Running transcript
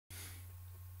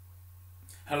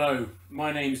Hello,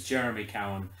 my name's Jeremy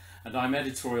Cowan and I'm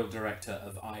Editorial Director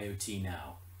of IoT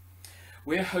Now.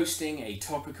 We're hosting a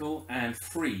topical and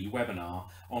free webinar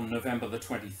on November the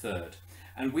 23rd,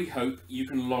 and we hope you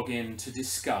can log in to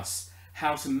discuss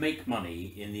how to make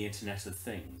money in the Internet of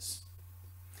Things.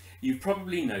 You've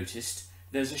probably noticed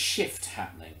there's a shift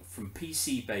happening from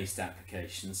PC-based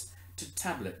applications to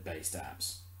tablet-based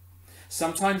apps.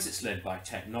 Sometimes it's led by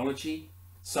technology,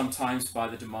 sometimes by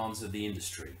the demands of the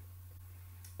industry.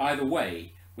 Either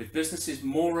way, with businesses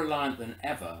more reliant than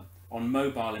ever on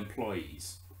mobile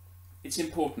employees, it's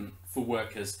important for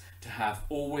workers to have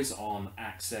always-on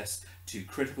access to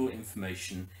critical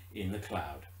information in the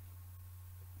cloud.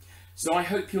 So I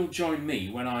hope you'll join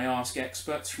me when I ask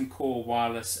experts from Core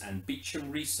Wireless and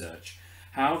Beecham Research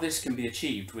how this can be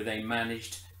achieved with a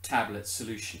managed tablet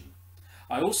solution.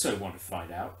 I also want to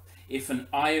find out if an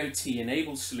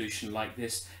IoT-enabled solution like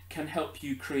this can help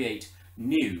you create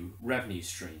new revenue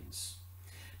streams.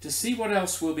 To see what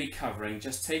else we'll be covering,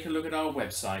 just take a look at our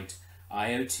website,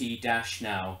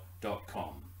 iot-now.com.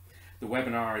 The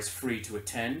webinar is free to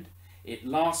attend. It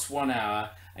lasts 1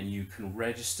 hour and you can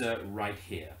register right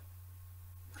here.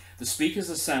 The speakers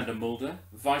are Sander Mulder,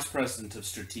 Vice President of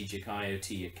Strategic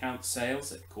IoT Account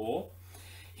Sales at Core.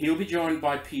 He'll be joined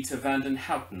by Peter van den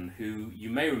Houten, who you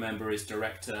may remember is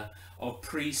Director of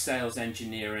Pre-Sales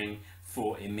Engineering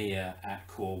for EMEA at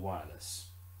Core Wireless.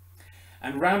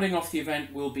 And rounding off the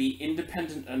event will be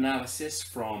independent analysis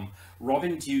from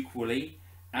Robin Duke-Woolley,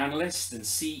 analyst and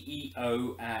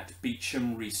CEO at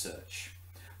Beecham Research.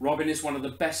 Robin is one of the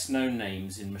best known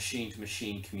names in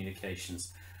machine-to-machine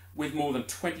communications, with more than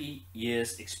 20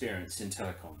 years experience in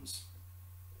telecoms.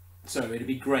 So it'd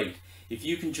be great if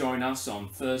you can join us on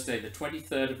Thursday the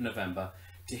 23rd of November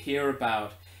to hear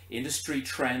about industry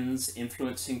trends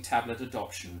influencing tablet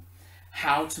adoption,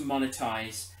 how to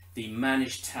monetize the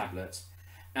managed tablet,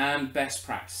 and best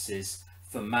practices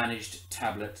for managed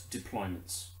tablet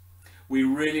deployments. We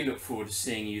really look forward to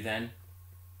seeing you then.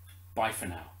 Bye for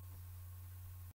now.